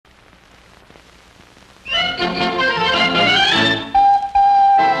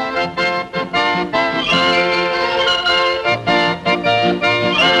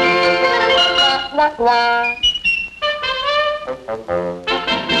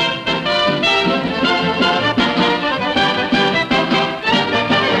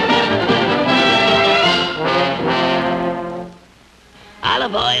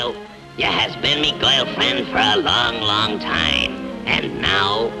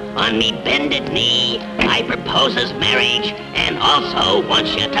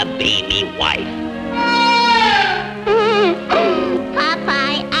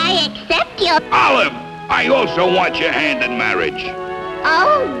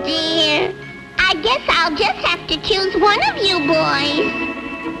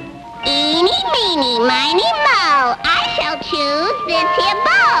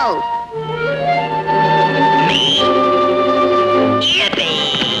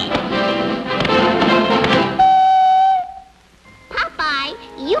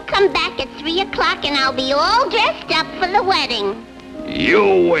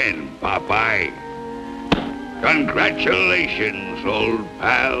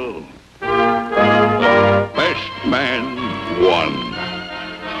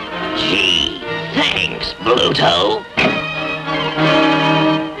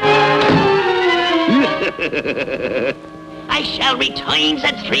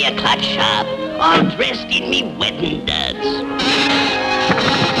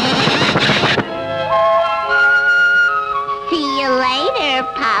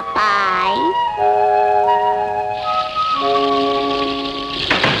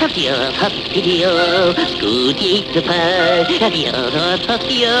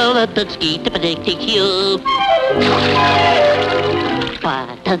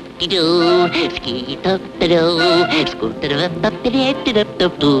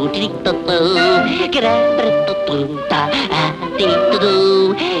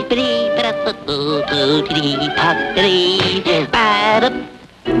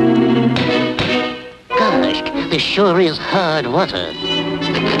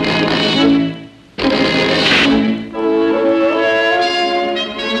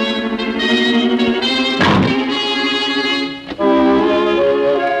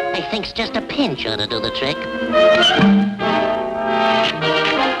I think's just a pinch ought to do the trick.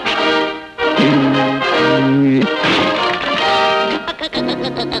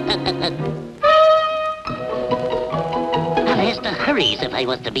 Now there's the hurries if I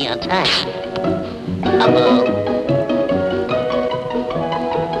was to be on time. Uh-oh.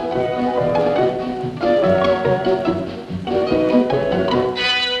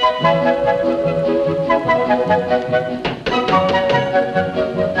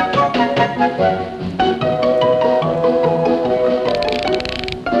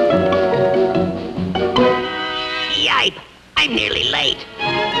 Yipe! I'm nearly late.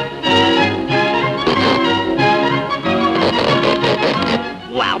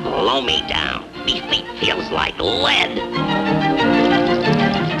 Wow, blow me down. Me feet feels like lead.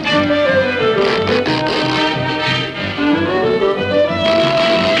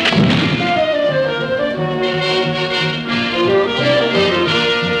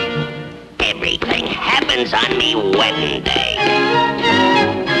 Everything happens on me wedding day.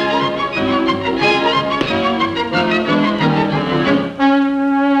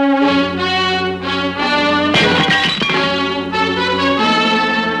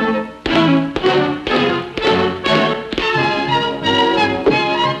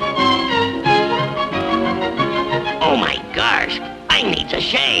 Oh my gosh, I need a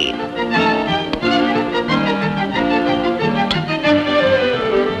shave.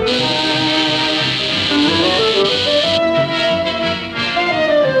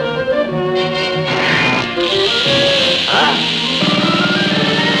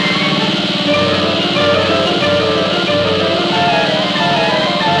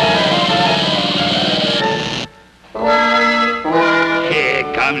 Here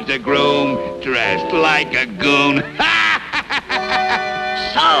comes the groom, dressed like a goon.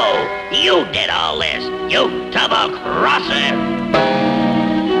 So, you did all this, you double-crosser!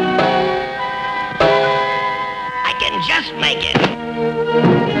 I can just make it.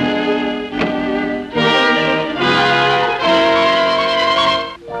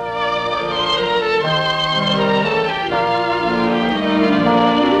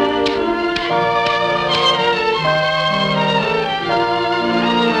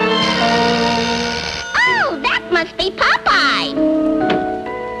 Oh, that must be Popeye.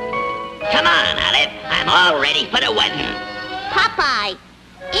 Come on, Olive. I'm all ready for the wedding. Popeye,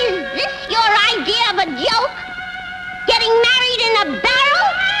 is this your idea of a joke? Getting married in a barrel?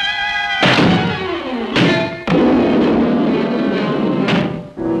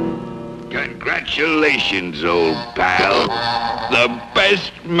 Congratulations, old pal. The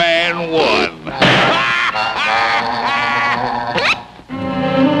best man won.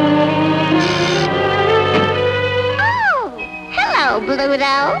 Oh, hello,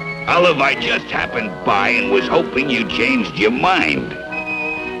 Bluto. Olive, I just happened by and was hoping you changed your mind.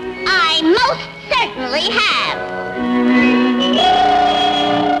 I most certainly have.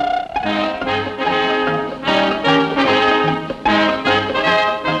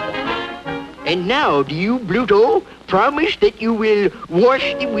 And now, do you, Bluto, promise that you will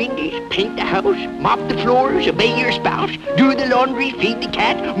wash the windows, paint the house, mop the floors, obey your spouse, do the laundry, feed the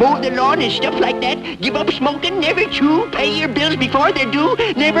cat, mow the lawn and stuff like that, give up smoking, never chew, pay your bills before they're due,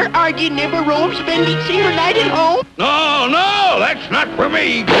 never argue, never roam, spend each single night at home? No, no, that's not for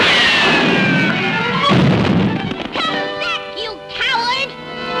me. Come back, you coward!